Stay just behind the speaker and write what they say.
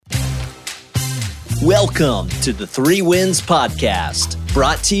Welcome to the Three Wins Podcast,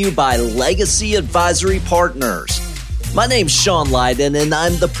 brought to you by Legacy Advisory Partners. My name's Sean Lydon, and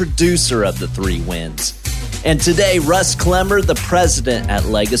I'm the producer of the Three Wins. And today, Russ Clemmer, the president at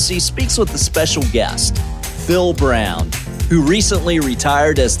Legacy, speaks with a special guest, Phil Brown, who recently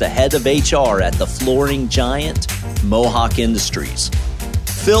retired as the head of HR at the flooring giant, Mohawk Industries.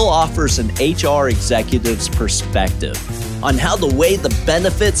 Phil offers an HR executive's perspective on how to weigh the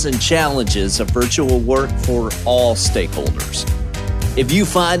benefits and challenges of virtual work for all stakeholders. If you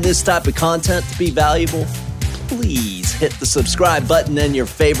find this type of content to be valuable, please hit the subscribe button in your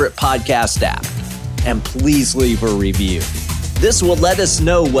favorite podcast app, and please leave a review. This will let us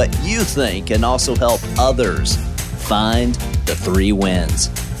know what you think and also help others find the Three Wins.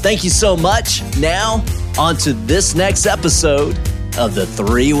 Thank you so much. Now, on to this next episode of the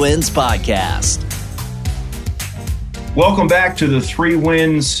Three Wins Podcast. Welcome back to the Three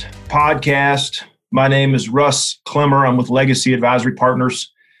Wins Podcast. My name is Russ Clemmer. I'm with Legacy Advisory Partners.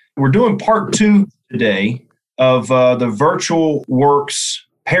 We're doing part two today of the virtual works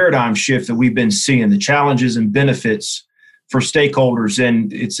paradigm shift that we've been seeing, the challenges and benefits for stakeholders.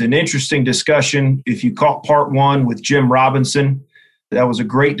 And it's an interesting discussion. If you caught part one with Jim Robinson, that was a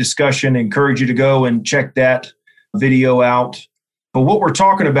great discussion. I encourage you to go and check that video out. But what we're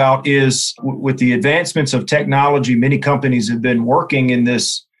talking about is with the advancements of technology, many companies have been working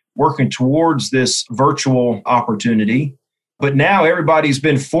towards this virtual opportunity. But now everybody's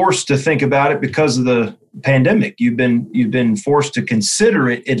been forced to think about it because of the pandemic. You've been forced to consider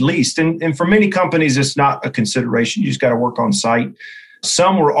it at least. And for many companies, it's not a consideration. You just got to work on site.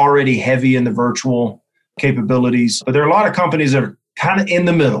 Some were already heavy in the virtual capabilities, but there are a lot of companies that are kind of in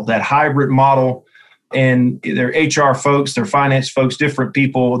the middle, that hybrid model. And their HR folks, their finance folks, different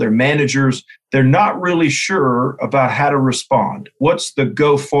people, their managers, they're not really sure about how to respond. What's the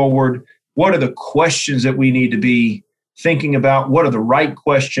go forward? What are the questions that we need to be thinking about? What are the right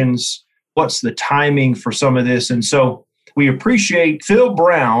questions? What's the timing for some of this? And so we appreciate Phil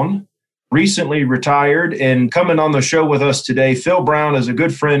Brown, recently retired and coming on the show with us today. Phil Brown is a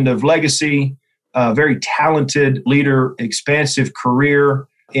good friend of Legacy, a very talented leader, expansive career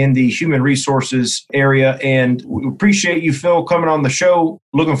in the human resources area. And we appreciate you, Phil, coming on the show.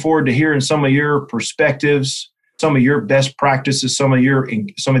 Looking forward to hearing some of your perspectives, some of your best practices, some of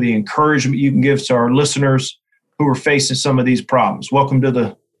the encouragement you can give to our listeners who are facing some of these problems. Welcome to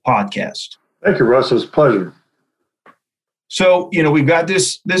the podcast. Thank you, Russ. It's a pleasure. So, we've got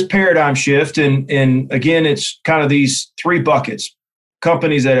this paradigm shift, and again, it's kind of these three buckets.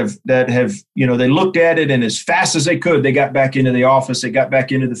 Companies that have they looked at it, and as fast as they could, they got back into the office, they got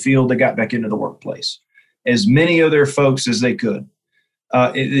back into the field, they got back into the workplace. As many of their folks as they could.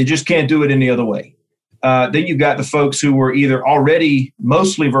 They just can't do it any other way. Then you've got the folks who were either already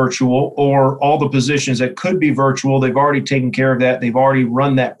mostly virtual or all the positions that could be virtual. They've already taken care of that. They've already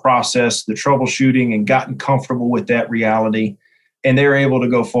run that process, the troubleshooting, and gotten comfortable with that reality, and they're able to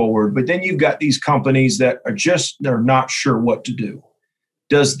go forward. But then you've got these companies that they're not sure what to do.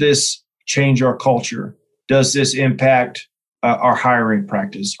 Does this change our culture? Does this impact our hiring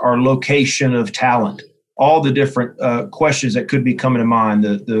practice, our location of talent? All the different questions that could be coming to mind,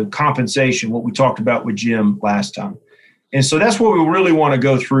 the compensation, what we talked about with Jim last time. And so that's what we really want to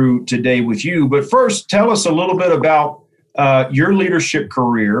go through today with you. But first, tell us a little bit about your leadership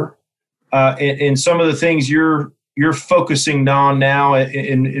career and some of the things you're focusing on now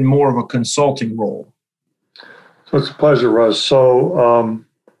in more of a consulting role. So it's a pleasure, Russ. So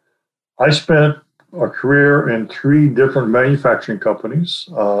I spent a career in three different manufacturing companies.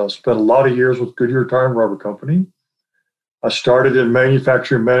 Spent a lot of years with Goodyear Tire and Rubber Company. I started in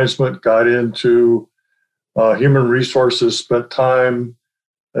manufacturing management, got into human resources, spent time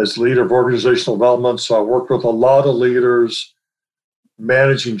as leader of organizational development. So I worked with a lot of leaders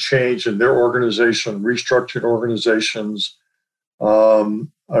managing change in their organization, restructuring organizations.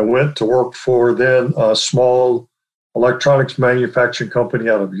 I went to work for then a small electronics manufacturing company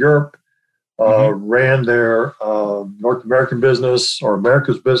out of Europe, ran their North American business or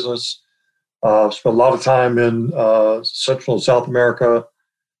America's business, spent a lot of time in Central and South America.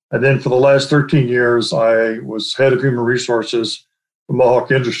 And then for the last 13 years, I was head of human resources for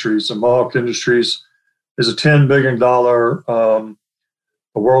Mohawk Industries. And Mohawk Industries is a $10 billion, the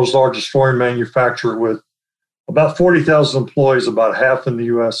world's largest flooring manufacturer with about 40,000 employees, about half in the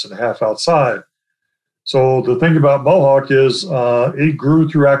U.S. and half outside. So the thing about Mohawk is it grew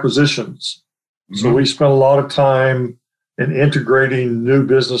through acquisitions. Mm-hmm. So we spent a lot of time in integrating new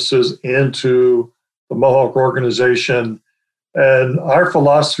businesses into the Mohawk organization. And our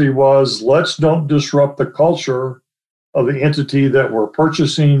philosophy was, let's don't disrupt the culture of the entity that we're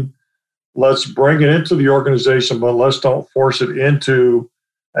purchasing. let's bring it into the organization, but let's don't force it into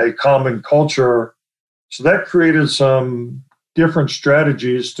a common culture. So that created some different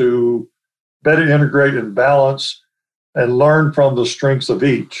strategies to better integrate and balance and learn from the strengths of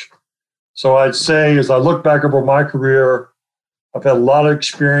each. So I'd say, as I look back over my career, I've had a lot of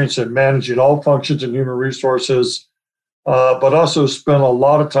experience in managing all functions in human resources, but also spent a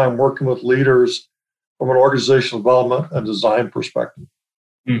lot of time working with leaders from an organizational development and design perspective.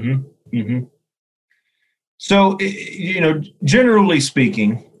 Mm-hmm. Mm-hmm. So, generally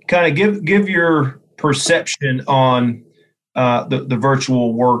speaking, kind of give your perception on the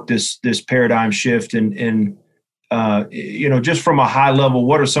virtual work, this paradigm shift, and just from a high level,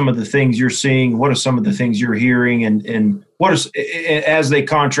 what are some of the things you're seeing? What are some of the things you're hearing, and what is, as they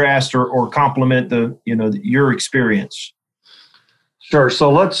contrast or complement your experience? Sure.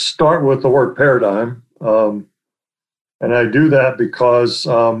 So let's start with the word paradigm, and I do that because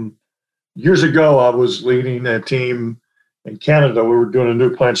years ago I was leading a team in Canada. We were doing a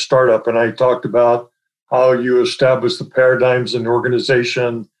new plant startup, and I talked about how you establish the paradigms in the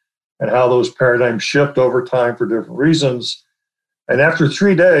organization and how those paradigms shift over time for different reasons. And after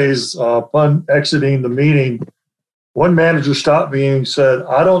 3 days, upon exiting the meeting, one manager stopped me and said,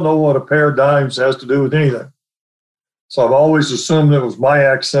 "I don't know what a paradigm has to do with anything." So I've always assumed it was my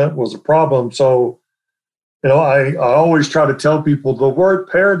accent was a problem. So, I always try to tell people the word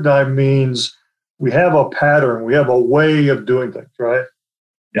paradigm means we have a pattern, we have a way of doing things, right?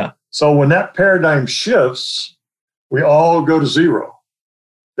 Yeah. So when that paradigm shifts, we all go to zero.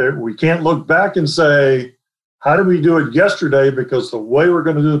 We can't look back and say, how did we do it yesterday? Because the way we're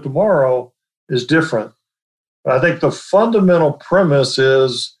going to do it tomorrow is different. But I think the fundamental premise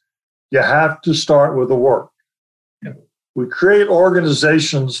is you have to start with the work. Yeah. We create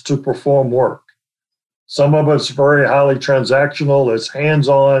organizations to perform work. Some of it's very highly transactional. It's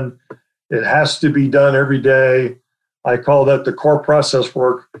hands-on. It has to be done every day. I call that the core process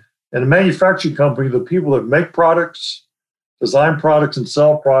work. In a manufacturing company, the people that make products, design products, and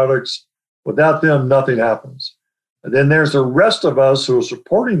sell products, without them, nothing happens. And then there's the rest of us who are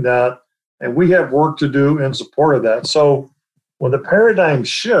supporting that, and we have work to do in support of that. So when the paradigm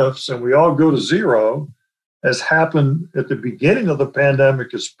shifts and we all go to zero, as happened at the beginning of the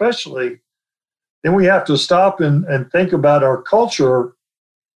pandemic especially, then we have to stop and think about our culture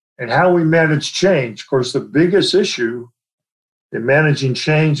and how we manage change. Of course, the biggest issue in managing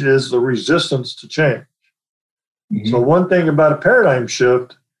change is the resistance to change. Mm-hmm. So one thing about a paradigm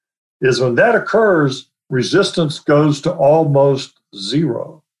shift is when that occurs, resistance goes to almost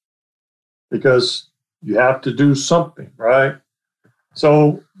zero because you have to do something, right?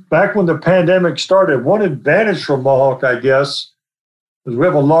 So back when the pandemic started, one advantage for Mohawk, I guess, is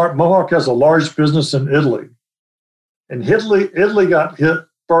Mohawk has a large business in Italy. And Italy got hit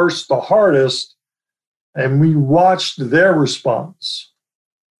first, the hardest, and we watched their response.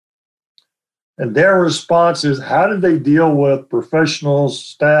 And their response is, how did they deal with professionals,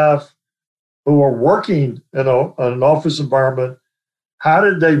 staff who are working in an office environment? How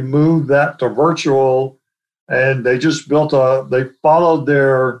did they move that to virtual? And they just they followed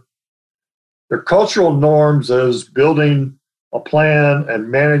their cultural norms as building a plan and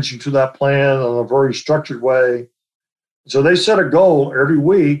managing to that plan in a very structured way. So they set a goal every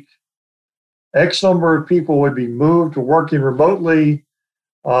week. X number of people would be moved to working remotely,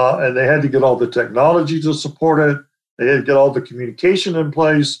 and they had to get all the technology to support it. They had to get all the communication in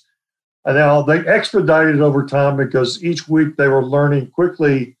place. And now they expedited it over time because each week they were learning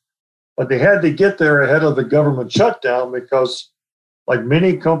quickly, but they had to get there ahead of the government shutdown because, like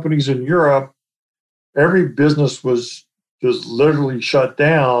many companies in Europe, every business was just literally shut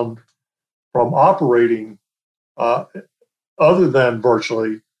down from operating other than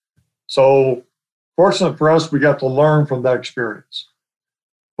virtually. So fortunately for us, we got to learn from that experience.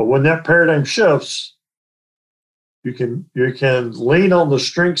 But when that paradigm shifts, you can lean on the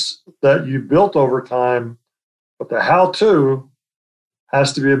strengths that you built over time, but the how-to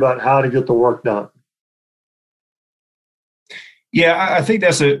has to be about how to get the work done. Yeah, I think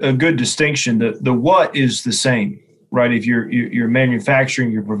that's a good distinction. The what is the same, right? If you're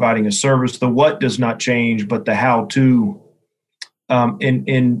manufacturing, you're providing a service, the what does not change, but the how-to.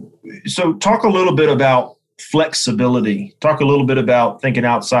 And so talk a little bit about flexibility. Talk a little bit about thinking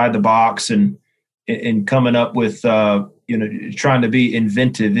outside the box and coming up with, trying to be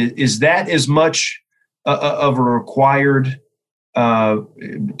inventive. Is that as much of a required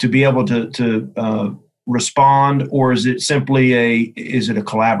to be able to respond, or is it simply is it a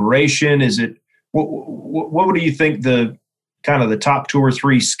collaboration? Is it what do you think the kind of the top 2 or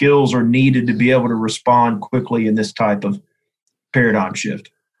 3 skills are needed to be able to respond quickly in this type of paradigm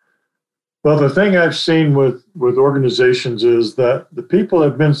shift? Well, the thing I've seen with organizations is that the people that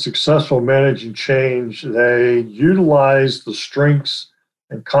have been successful managing change, they utilize the strengths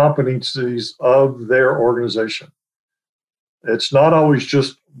and competencies of their organization. It's not always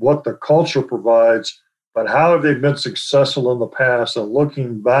just what the culture provides, but how have they been successful in the past, and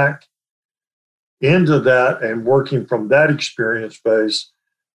looking back into that and working from that experience base.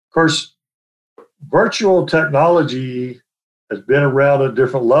 Of course, virtual technology has been around at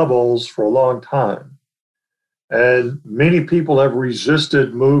different levels for a long time. And many people have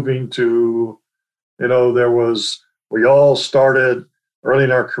resisted moving to, we all started early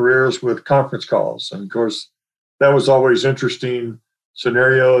in our careers with conference calls. And of course, that was always interesting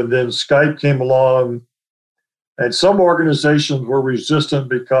scenario. And then Skype came along, and some organizations were resistant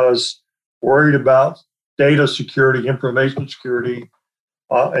because worried about data security, information security.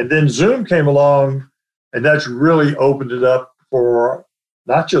 And then Zoom came along, and that's really opened it up for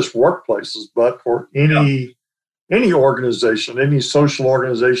not just workplaces, but for any organization, any social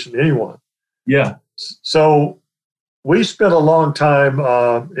organization, anyone. Yeah. So we spent a long time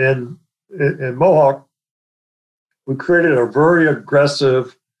in Mohawk. We created a very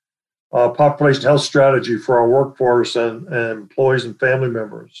aggressive population health strategy for our workforce and employees and family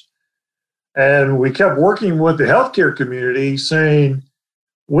members. And we kept working with the healthcare community saying,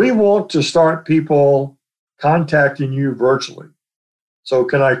 we want to start people contacting you virtually. So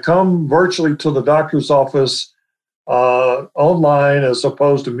can I come virtually to the doctor's office online, as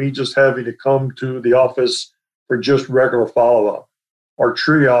opposed to me just having to come to the office for just regular follow-up or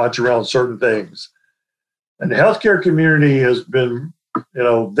triage around certain things? And the healthcare community has been,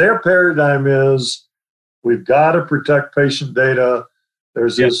 their paradigm is, we've got to protect patient data.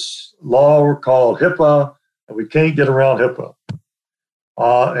 There's this law called HIPAA, and we can't get around HIPAA.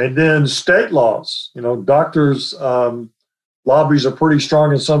 And then state laws, doctors' lobbies are pretty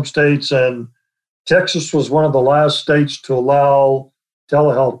strong in some states, and Texas was one of the last states to allow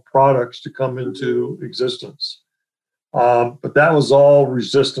telehealth products to come into existence. But that was all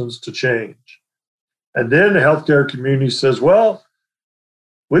resistance to change. And then the healthcare community says, well,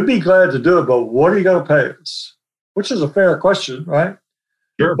 we'd be glad to do it, but what are you going to pay us? Which is a fair question, right?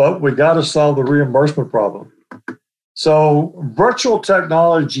 Sure. But we got to solve the reimbursement problem. So virtual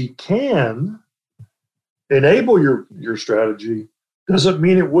technology can enable your strategy. Doesn't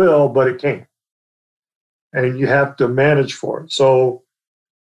mean it will, but it can. And you have to manage for it. So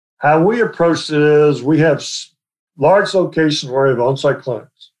how we approach it is, we have large locations where we have on-site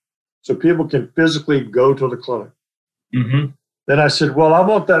clinics, so people can physically go to the clinic. Mm-hmm. Then I said, well, I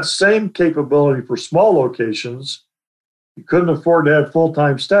want that same capability for small locations. You couldn't afford to have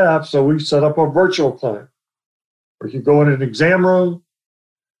full-time staff, so we set up a virtual clinic where you go in an exam room,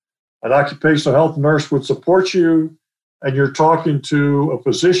 an occupational health nurse would support you, and you're talking to a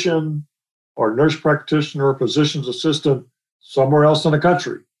physician or a nurse practitioner or physician's assistant somewhere else in the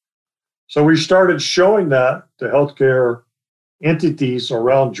country. So we started showing that to healthcare entities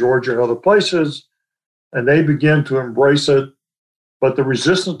around Georgia and other places, and they began to embrace it. But the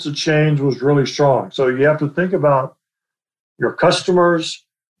resistance to change was really strong. So you have to think about your customers,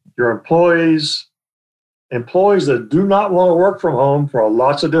 your employees that do not want to work from home for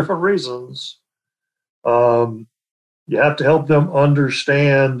lots of different reasons. You have to help them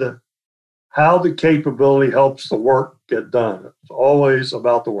understand how the capability helps the work get done. It's always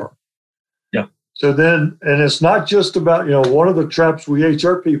about the work. Yeah. So then, and it's not just about, one of the traps we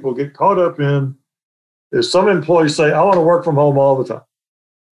HR people get caught up in is some employees say, I want to work from home all the time.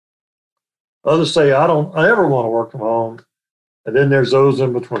 Others say, I ever want to work from home. And then there's those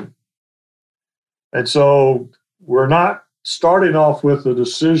in between. And so we're not starting off with a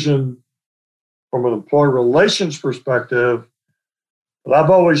decision from an employee relations perspective, but I've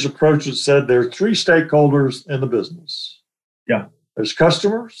always approached it, said there are three stakeholders in the business. Yeah. There's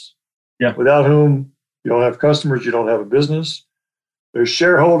customers, yeah, without whom you don't have customers, you don't have a business. There's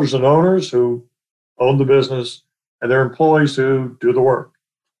shareholders and owners who own the business, and there are employees who do the work.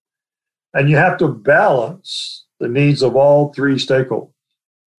 And you have to balance the needs of all three stakeholders.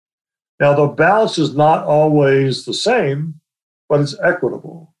 Now, the balance is not always the same, but it's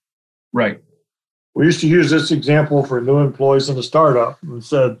equitable. Right. We used to use this example for new employees in a startup and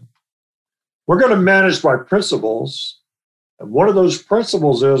said, we're going to manage by principles. And one of those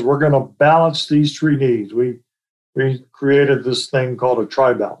principles is we're going to balance these three needs. We created this thing called a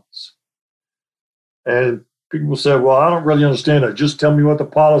tri-balance. And people said, well, I don't really understand it. Just tell me what the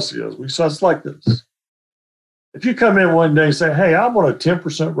policy is. We said, it's like this. If you come in one day and say, hey, I want a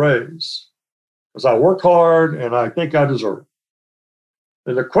 10% raise because I work hard and I think I deserve it,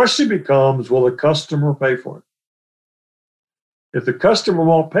 then the question becomes, will the customer pay for it? If the customer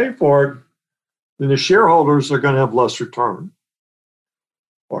won't pay for it, then the shareholders are going to have less return.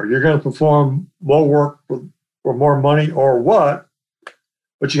 Or you're going to perform more work for more money or what,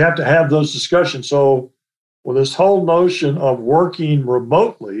 but you have to have those discussions. So with this whole notion of working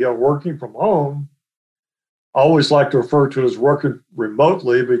remotely or working from home, I always like to refer to it as working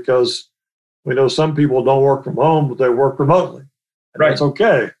remotely because we know some people don't work from home, but they work remotely. And right. That's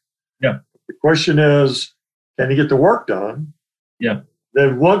okay. Yeah. The question is, can you get the work done? Yeah.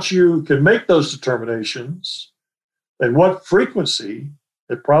 Then once you can make those determinations, then what frequency,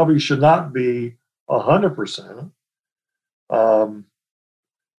 it probably should not be 100%.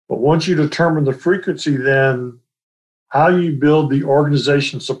 But once you determine the frequency, then how you build the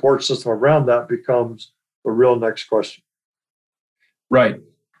organization support system around that becomes the real next question. Right.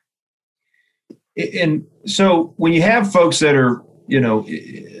 And so when you have folks that are,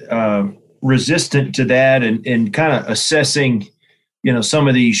 resistant to that and kind of assessing, some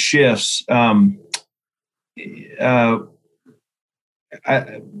of these shifts, I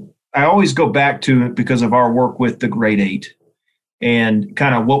always go back to it because of our work with the Grade 8 and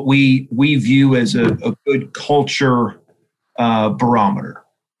kind of what we view as a good culture barometer.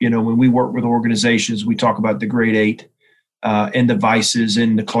 When we work with organizations, we talk about the Grade 8 and the vices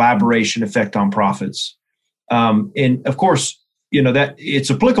and the collaboration effect on profits. And of course, that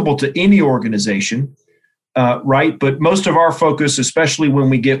it's applicable to any organization, right? But most of our focus, especially when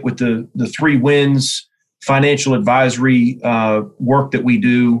we get with the 3 Wins financial advisory work that we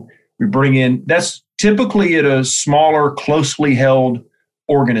do, we bring in, that's typically at a smaller, closely held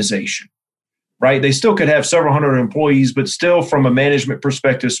organization, right? They still could have several hundred employees, but still from a management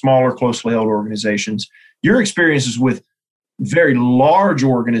perspective, smaller, closely held organizations. Your experiences with very large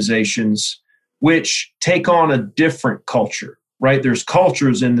organizations, which take on a different culture, right? There's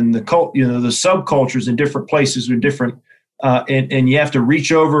cultures and then the subcultures in different places are different. And you have to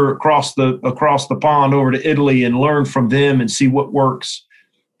reach over across the pond over to Italy and learn from them and see what works.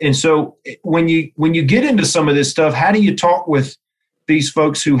 And so when you get into some of this stuff, how do you talk with these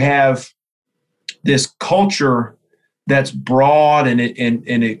folks who have this culture that's broad and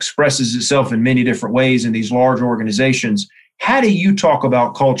it expresses itself in many different ways in these large organizations? How do you talk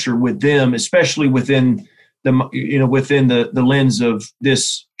about culture with them, especially within the lens of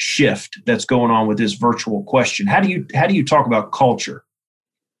this shift that's going on with this virtual question? How do you talk about culture?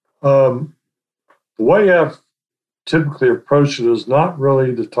 The way I've typically approached it is not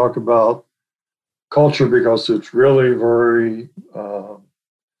really to talk about culture because it's really very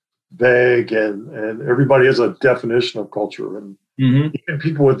vague and everybody has a definition of culture. And even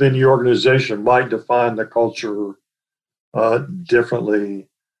people within the organization might define the culture differently.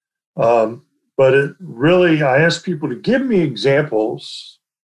 But it really, I ask people to give me examples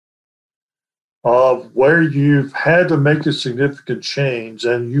of where you've had to make a significant change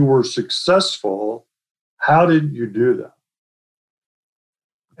and you were successful. How did you do that?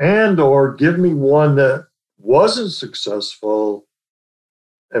 And or give me one that wasn't successful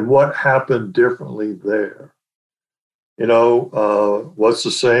and what happened differently there. What's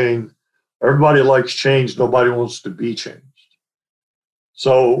the saying? Everybody likes change. Nobody wants to be changed.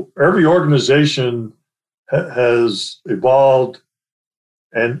 So every organization has evolved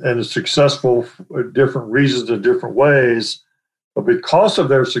and is successful for different reasons in different ways. But because of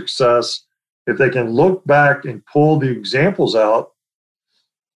their success, if they can look back and pull the examples out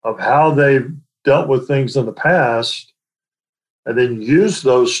of how they've dealt with things in the past, and then use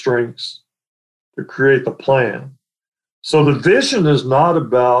those strengths to create the plan. So the vision is not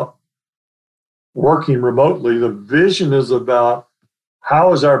about working remotely. The vision is about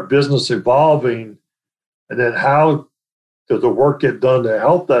how is our business evolving, and then how does the work get done to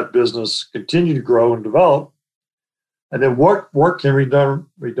help that business continue to grow and develop? And then what work can be done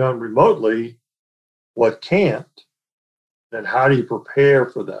remotely, what can't, and how do you prepare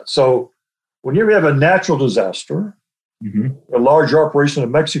for that? So when you have a natural disaster, a large operation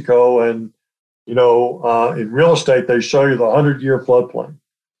in Mexico, and in real estate, they show you the 100-year floodplain.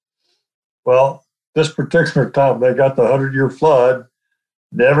 Well, this particular time, they got the 100-year flood,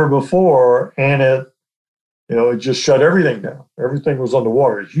 never before, and it just shut everything down. Everything was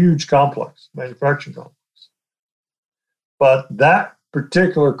underwater. A huge complex, manufacturing complex. But that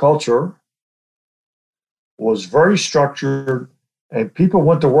particular culture was very structured, and people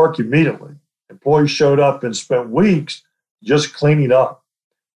went to work immediately. Employees showed up and spent weeks just cleaning up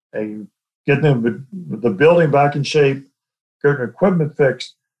and getting the building back in shape, getting equipment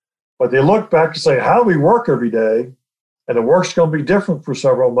fixed. But they look back and say, how do we work every day? And the work's going to be different for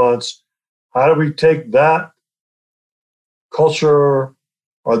several months. How do we take that culture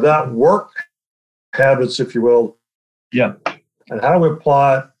or that work habits, if you will, and how do we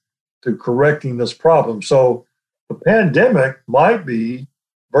apply it to correcting this problem. So the pandemic might be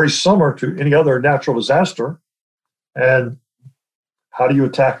very similar to any other natural disaster. And how do you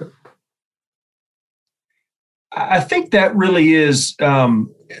attack it? I think that really is. A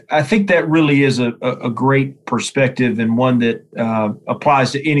great perspective, and one that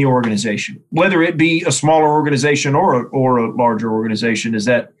applies to any organization, whether it be a smaller organization or a larger organization. Is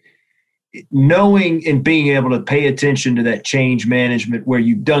that knowing and being able to pay attention to that change management where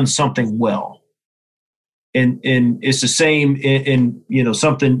you've done something well, and it's the same in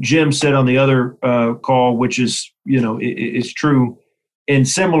something Jim said on the other call, which is it's true and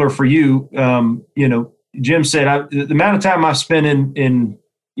similar for you. Jim said, the amount of time I've spent in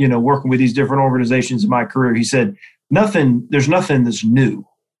working with these different organizations in my career, he said, there's nothing that's new.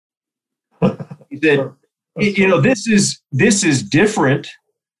 He said, this is different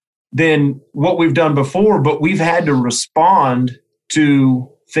than what we've done before, but we've had to respond to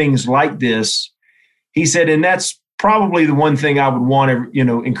things like this. He said, and that's probably the one thing I would want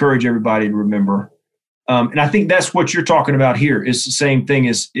to, encourage everybody to remember. And I think that's what you're talking about here. It's the same thing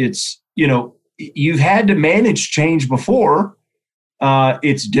as you've had to manage change before.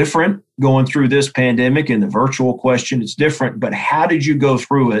 It's different going through this pandemic and the virtual question. It's different, but how did you go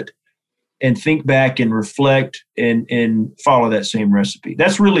through it and think back and reflect and follow that same recipe?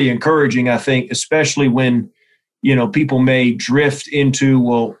 That's really encouraging, I think, especially when, people may drift into,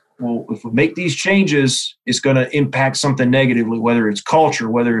 well, if we make these changes, it's going to impact something negatively, whether it's culture,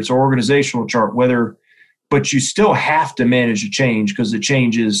 whether it's organizational chart, but you still have to manage a change because the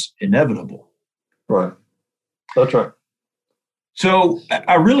change is inevitable. Right. That's right. So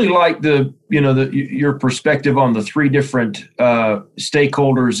I really like your perspective on the three different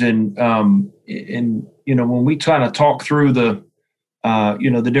stakeholders, and when we kind of talk through the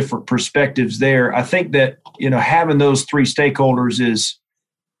different perspectives there, I think that having those three stakeholders is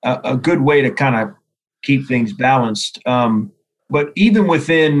a good way to kind of keep things balanced. But even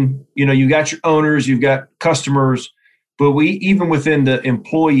within, you got your owners, you've got customers, but even within the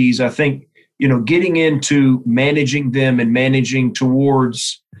employees, I think, getting into managing them and managing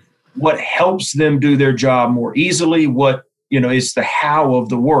towards what helps them do their job more easily, what, is the how of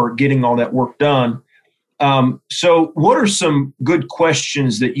the work, getting all that work done. So what are some good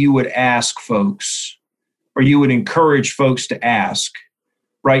questions that you would ask folks, or you would encourage folks to ask,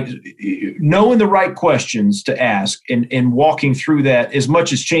 right? Knowing the right questions to ask and walking through that, as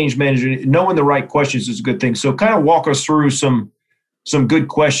much as change management, knowing the right questions is a good thing. So kind of walk us through some good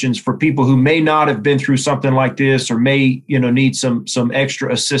questions for people who may not have been through something like this, or may, need some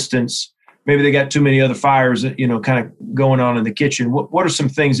extra assistance. Maybe they got too many other fires, kind of going on in the kitchen. What are some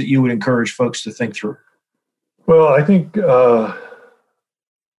things that you would encourage folks to think through? Well, I think,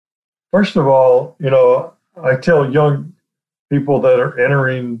 first of all, I tell young people that are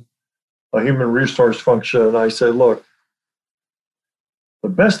entering a human resource function, I say, look, the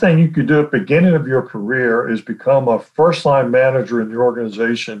best thing you could do at the beginning of your career is become a first-line manager in your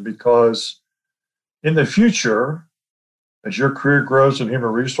organization, because in the future, as your career grows in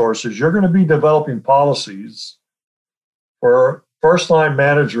human resources, you're going to be developing policies for first-line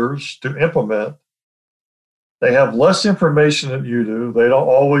managers to implement. They have less information than you do. They don't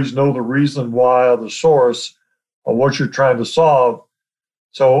always know the reason why or the source of what you're trying to solve.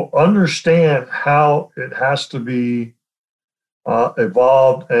 So understand how it has to be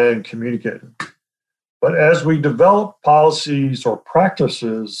evolved and communicated. But as we develop policies or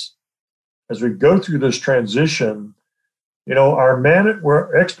practices, as we go through this transition,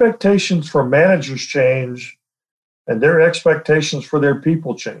 where expectations for managers change and their expectations for their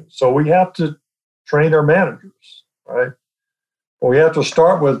people change. So we have to train our managers, right? But we have to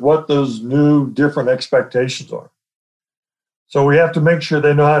start with what those new different expectations are. So we have to make sure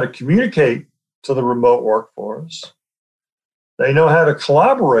they know how to communicate to the remote workforce. They know how to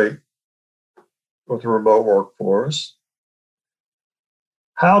collaborate with the remote workforce,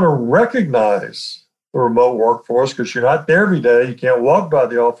 how to recognize the remote workforce, because you're not there every day. You can't walk by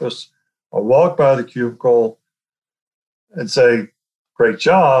the office or walk by the cubicle and say, great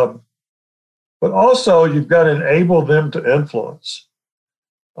job. But also, you've got to enable them to influence.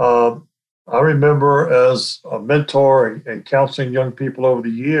 I remember as a mentor and counseling young people over the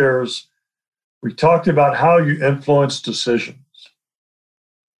years, we talked about how you influence decisions.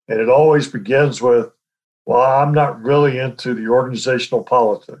 And it always begins with, well, I'm not really into the organizational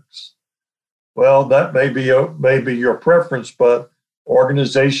politics. Well, that may be your preference, but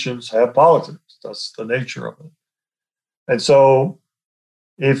organizations have politics. That's the nature of it. And so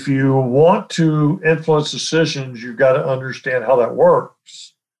if you want to influence decisions, you've got to understand how that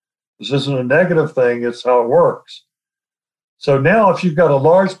works. This isn't a negative thing, it's how it works. So now if you've got a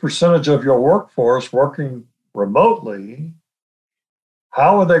large percentage of your workforce working remotely,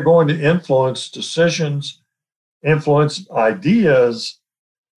 how are they going to influence decisions, influence ideas?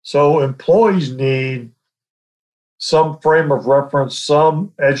 So employees need some frame of reference,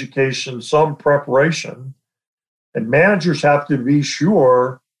 some education, some preparation, and managers have to be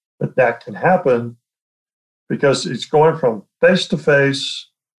sure that that can happen because it's going from face-to-face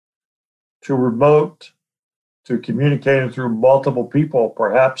to remote to communicating through multiple people,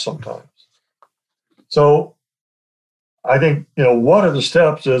 perhaps sometimes. So I think, one of the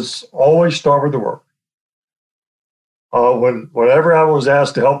steps is always start with the work. Whenever I was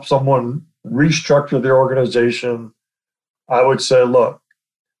asked to help someone restructure their organization, I would say, look,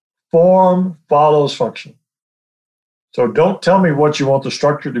 form follows function. So don't tell me what you want the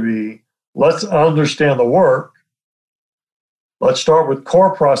structure to be. Let's understand the work. Let's start with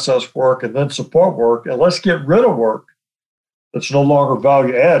core process work and then support work, and let's get rid of work that's no longer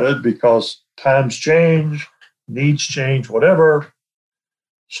value added because times change, needs change, whatever.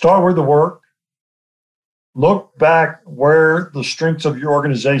 Start with the work. Look back where the strengths of your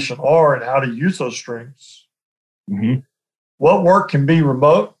organization are and how to use those strengths. Mm-hmm. What work can be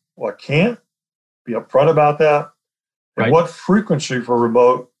remote? What can't? Be upfront about that. And Right. what frequency for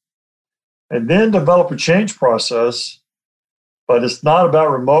remote? And then develop a change process. But it's not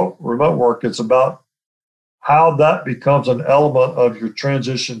about remote work. It's about how that becomes an element of your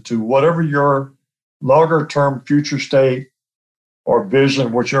transition to whatever your longer term future state or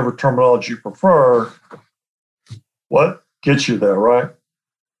vision, whichever terminology you prefer. What gets you there, right?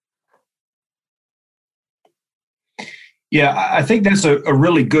 Yeah, I think that's a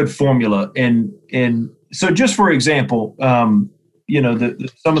really good formula. And so just for example, some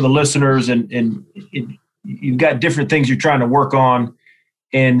of the listeners and you've got different things you're trying to work on,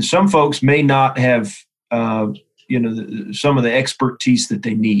 and some folks may not have, some of the expertise that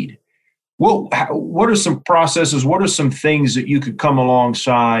they need. Well, what are some processes? What are some things that you could come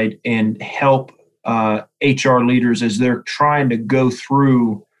alongside and help HR leaders as they're trying to go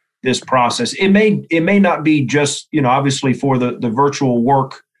through this process? It may not be just, obviously for the virtual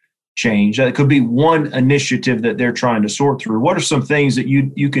work change. That could be one initiative that they're trying to sort through. What are some things that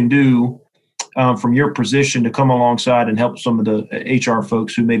you can do from your position to come alongside and help some of the HR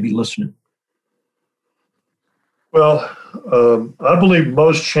folks who may be listening? Well, I believe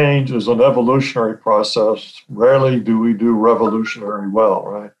most change is an evolutionary process. Rarely do we do revolutionary well,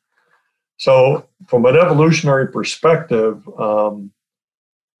 right? So from an evolutionary perspective,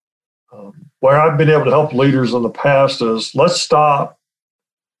 where I've been able to help leaders in the past is let's stop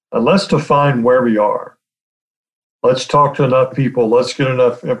and let's define where we are. Let's talk to enough people. Let's get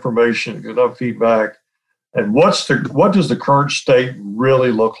enough information, get enough feedback. And what does the current state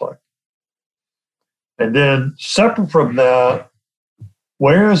really look like? And then separate from that,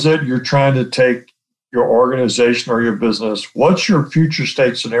 where is it you're trying to take your organization or your business? What's your future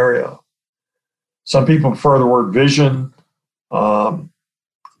state scenario? Some people prefer the word vision. I'm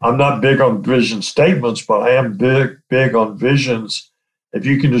not big on vision statements, but I am big on visions. If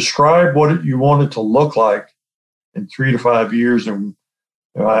you can describe what you want it to look like in 3 to 5 years, and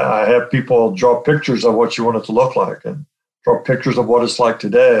I have people draw pictures of what you want it to look like and draw pictures of what it's like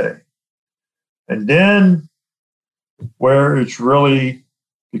today. And then where it's really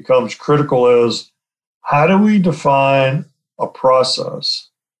becomes critical is how do we define a process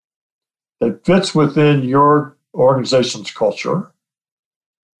that fits within your organization's culture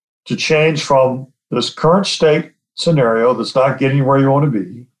to change from this current state scenario that's not getting where you want to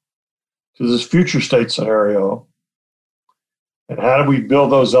be to this future state scenario. And how do we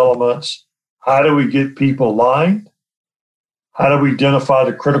build those elements? How do we get people aligned? How do we identify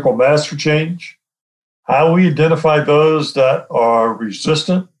the critical mass for change? How do we identify those that are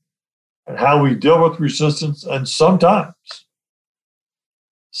resistant? And how we deal with resistance? And sometimes,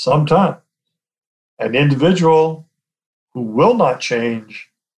 an individual who will not change,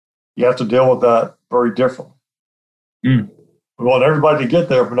 you have to deal with that very differently. We want everybody to get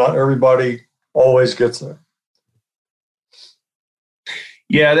there, but not everybody always gets there.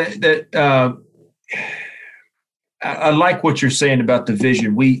 Yeah, I like what you're saying about the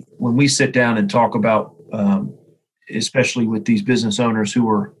vision. When we sit down and talk about, especially with these business owners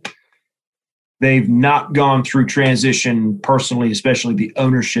they've not gone through transition personally, especially the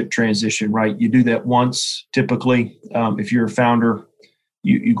ownership transition, right? You do that once, typically. If you're a founder,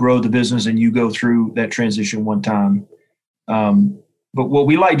 you grow the business and you go through that transition one time. But what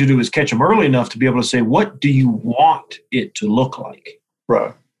we like to do is catch them early enough to be able to say, what do you want it to look like?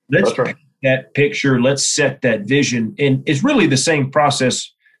 Right. Let's paint that picture. Let's set that vision. And it's really the same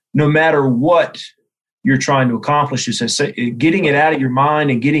process no matter what you're trying to accomplish is getting it out of your mind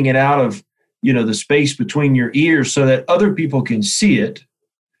and getting it out of, the space between your ears so that other people can see it,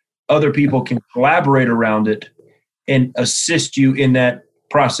 other people can collaborate around it and assist you in that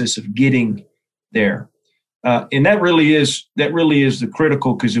process of getting there. And that really is the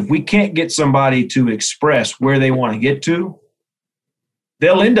critical, because if we can't get somebody to express where they want to get to,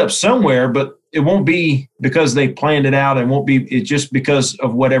 they'll end up somewhere, but it won't be because they planned it out. It's just because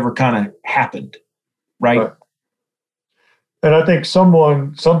of whatever kind of happened. Right. And I think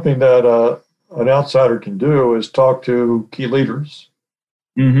something that an outsider can do is talk to key leaders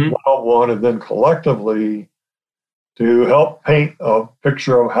one-on-one and then collectively to help paint a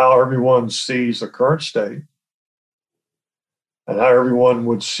picture of how everyone sees the current state and how everyone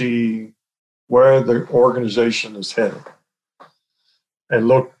would see where the organization is headed, and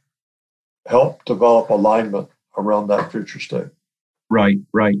help develop alignment around that future state. Right.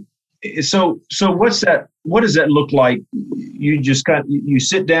 So what does that look like? You just you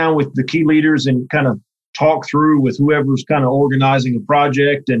sit down with the key leaders and kind of talk through with whoever's kind of organizing a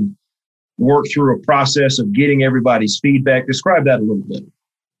project and work through a process of getting everybody's feedback. Describe that a little bit.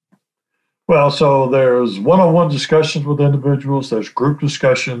 Well, so there's one-on-one discussions with individuals, there's group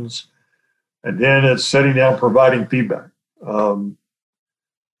discussions, and then it's sitting down, providing feedback.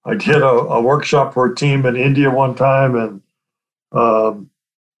 I did a workshop for a team in India one time, and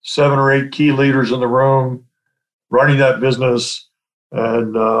 7 or 8 key leaders in the room running that business.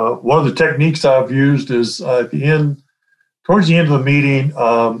 And one of the techniques I've used is towards the end of the meeting,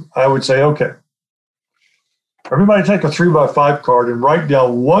 I would say, okay, everybody take a 3x5 card and write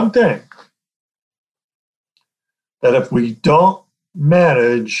down one thing that if we don't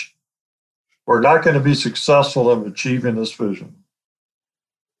manage, we're not going to be successful in achieving this vision.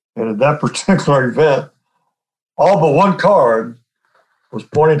 And in that particular event, all but one card was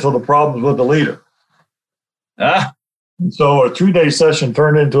pointing to the problems with the leader. And so a 3-day session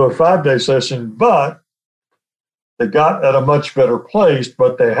turned into a 5-day session, but they got at a much better place,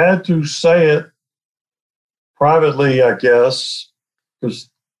 but they had to say it privately, I guess, because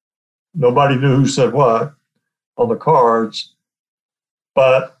nobody knew who said what on the cards,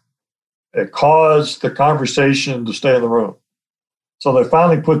 but it caused the conversation to stay in the room. So they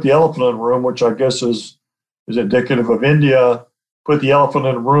finally put the elephant in the room, which I guess is indicative of India. Put the elephant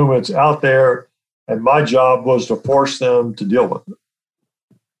in the room, it's out there, and my job was to force them to deal with it.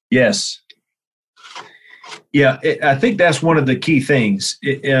 Yes. Yeah, I think that's one of the key things.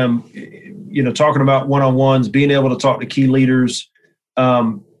 Talking about one-on-ones, being able to talk to key leaders,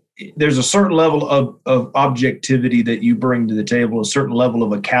 there's a certain level of objectivity that you bring to the table, a certain level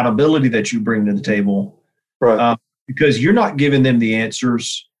of accountability that you bring to the table. Right. Because you're not giving them the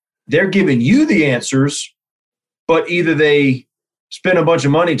answers. They're giving you the answers, but either they spend a bunch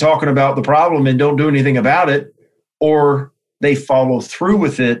of money talking about the problem and don't do anything about it, or they follow through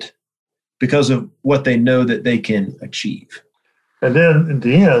with it because of what they know that they can achieve. And then in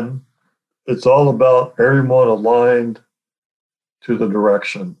the end, it's all about everyone aligned to the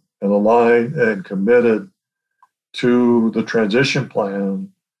direction and aligned and committed to the transition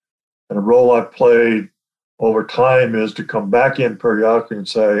plan. And a role I've played over time is to come back in periodically and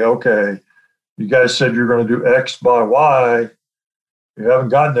say, okay, you guys said you're going to do X by Y. You haven't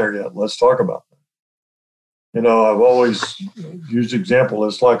gotten there yet. Let's talk about that. I've always used the example.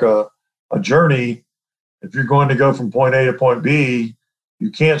 It's like a journey. If you're going to go from point A to point B,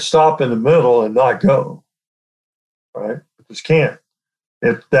 you can't stop in the middle and not go, right? You just can't.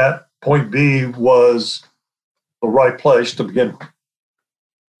 If that point B was the right place to begin with.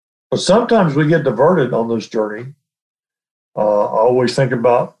 But sometimes we get diverted on this journey. I always think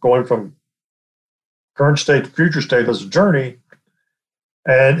about going from current state to future state as a journey.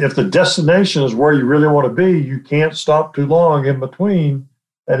 And if the destination is where you really want to be, you can't stop too long in between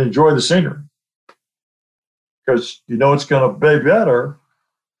and enjoy the scenery. Because it's going to be better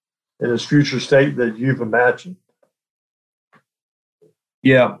in this future state that you've imagined.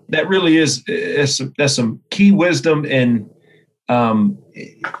 Yeah, that really is. That's some key wisdom. And,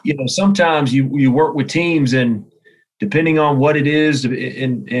 sometimes you work with teams, and depending on what it is,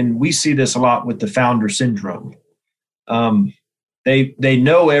 and we see this a lot with the founder syndrome. They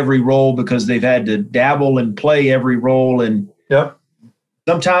know every role because they've had to dabble and play every role. And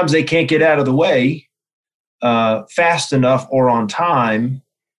sometimes they can't get out of the way fast enough or on time.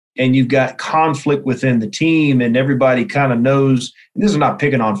 And you've got conflict within the team, and everybody kind of knows. And this is not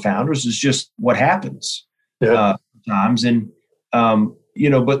picking on founders; it's just what happens sometimes. And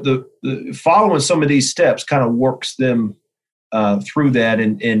but the following some of these steps kind of works them through that,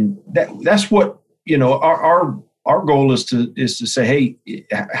 and that's what our goal is to say, hey,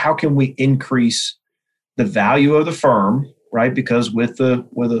 how can we increase the value of the firm, right? Because with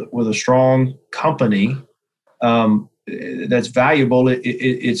a strong company that's valuable,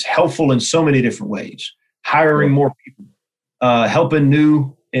 it's helpful in so many different ways. Hiring more people, helping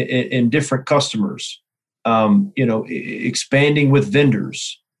new and different customers, expanding with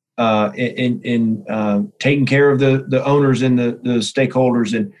vendors, and taking care of the owners and the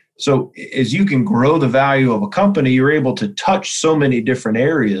stakeholders. And so as you can grow the value of a company, you're able to touch so many different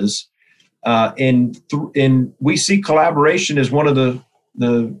areas. And we see collaboration as one of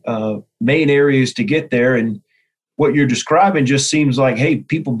the main areas to get there. And what you're describing just seems like, hey,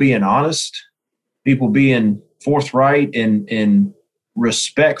 people being honest, people being forthright and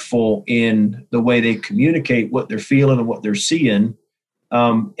respectful in the way they communicate what they're feeling and what they're seeing.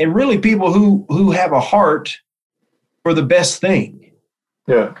 And really people who have a heart for the best thing.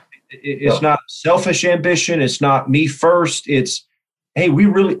 Yeah. It's not selfish ambition. It's not me first. It's, hey, we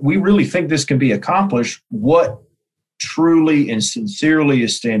really think this can be accomplished. What truly and sincerely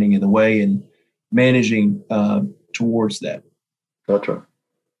is standing in the way and managing towards that? That's right.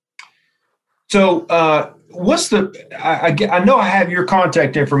 So I know I have your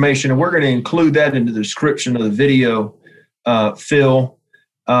contact information, and we're going to include that in the description of the video, Phil.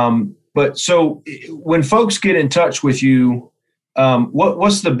 But so when folks get in touch with you,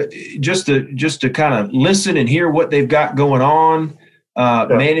 what's just to kind of listen and hear what they've got going on,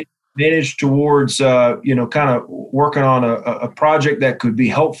 manage towards, kind of working on a project that could be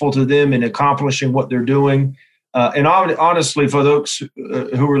helpful to them in accomplishing what they're doing. And honestly, for those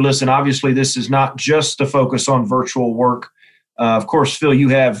who are listening, obviously this is not just to focus on virtual work. Of course, Phil, you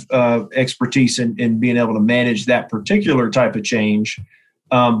have expertise in being able to manage that particular type of change,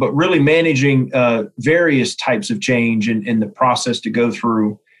 but really managing various types of change and the process to go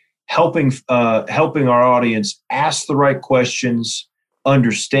through, helping our audience ask the right questions,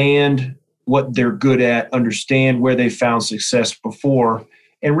 understand what they're good at, understand where they found success before,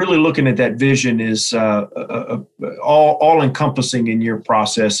 and really looking at that vision is all encompassing in your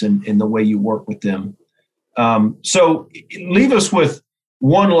process and in the way you work with them. So leave us with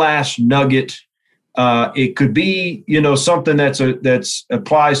one last nugget. It could be, something that's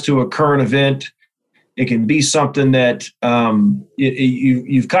applies to a current event. It can be something that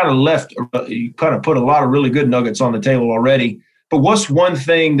you've kind of put a lot of really good nuggets on the table already. But what's one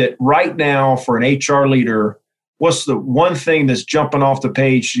thing that right now for an HR leader, what's the one thing that's jumping off the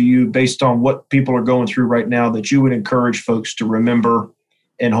page to you based on what people are going through right now that you would encourage folks to remember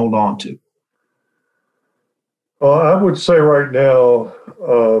and hold on to? Well, I would say right now,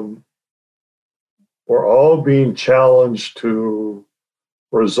 we're all being challenged to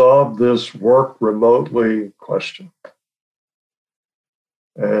resolve this work remotely question.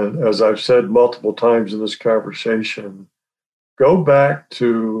 And as I've said multiple times in this conversation, go back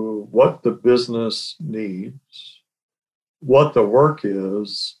to what the business needs, what the work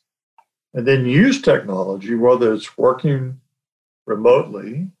is, and then use technology, whether it's working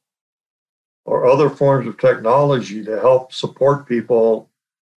remotely or other forms of technology to help support people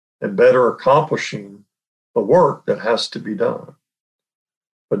in better accomplishing the work that has to be done.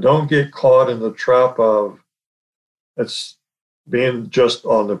 But don't get caught in the trap of it's being just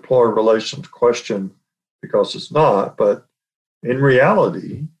on the employee relations question, because it's not. But in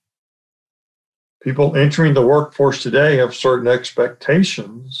reality, people entering the workforce today have certain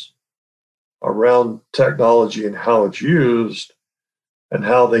expectations around technology and how it's used and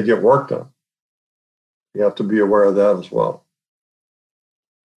how they get work done. You have to be aware of that as well.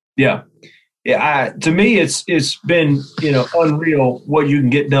 Yeah. To me, it's been unreal what you can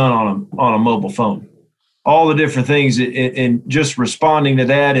get done on a mobile phone. All the different things and just responding to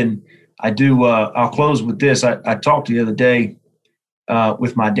that. And I'll close with this. I talked the other day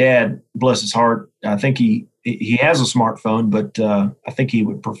with my dad, bless his heart. I think he has a smartphone, but I think he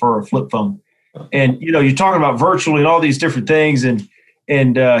would prefer a flip phone. And you're talking about virtually and all these different things, and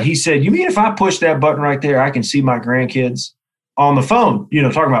he said, "You mean if I push that button right there, I can see my grandkids on the phone?"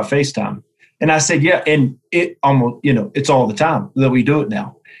 Talking about FaceTime. And I said, "Yeah," and it almost, it's all the time that we do it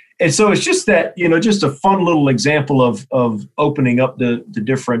now. And so it's just that, just a fun little example of opening up the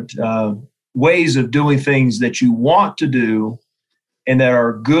different ways of doing things that you want to do and that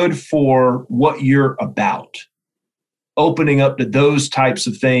are good for what you're about. Opening up to those types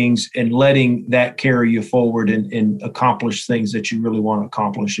of things and letting that carry you forward and accomplish things that you really want to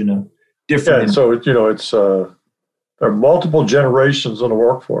accomplish in a different. Yeah, so it's there are multiple generations in the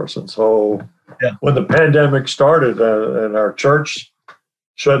workforce, and so when the pandemic started and our church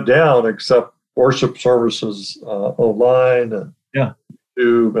shut down except worship services online and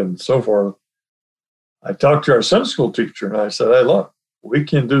YouTube and so forth, I talked to our Sunday school teacher and I said, "Hey, look, we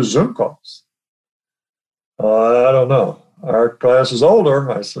can do Zoom calls." I don't know. Our class is older.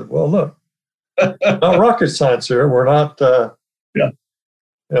 I said, well, look, not rocket science here. We're not,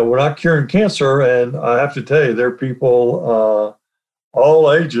 we're not curing cancer. And I have to tell you, there are people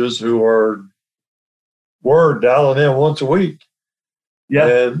all ages who were dialing in once a week. Yeah.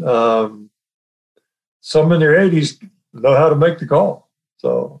 And some in their 80s know how to make the call.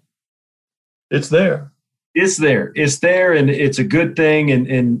 So it's there. It's there. And it's a good thing.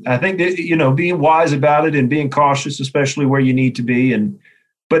 And I think that, being wise about it and being cautious, especially where you need to be,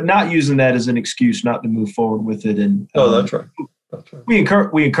 but not using that as an excuse not to move forward with it. And that's right. That's right. We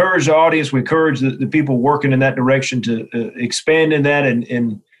encourage the audience. We encourage the people working in that direction to expand in that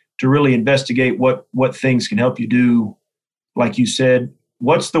and to really investigate what things can help you do. Like you said,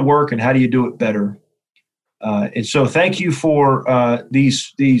 what's the work and how do you do it better? And so thank you for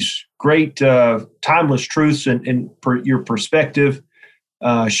these great timeless truths and your perspective,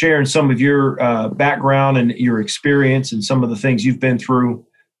 sharing some of your background and your experience and some of the things you've been through.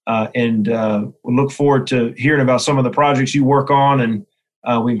 And we look forward to hearing about some of the projects you work on. And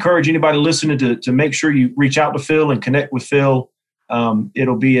we encourage anybody listening to make sure you reach out to Phil and connect with Phil.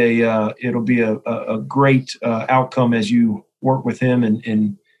 It'll be a great outcome as you work with him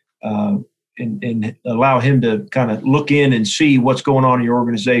and allow him to kind of look in and see what's going on in your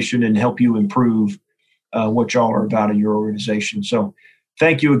organization and help you improve what y'all are about in your organization. So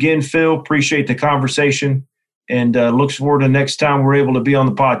thank you again, Phil. Appreciate the conversation and looks forward to the next time we're able to be on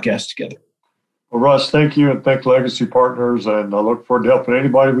the podcast together. Well, Russ, thank you, and thank Legacy Partners, and I look forward to helping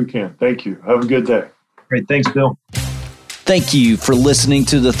anybody we can. Thank you. Have a good day. Great. Thanks, Phil. Thank you for listening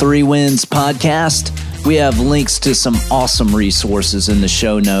to the Three Wins podcast. We have links to some awesome resources in the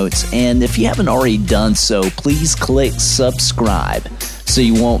show notes, and if you haven't already done so, please click subscribe so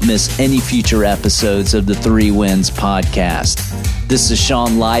you won't miss any future episodes of the Three Wins podcast. This is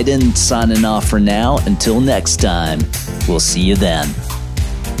Sean Lydon signing off for now. Until next time, we'll see you then.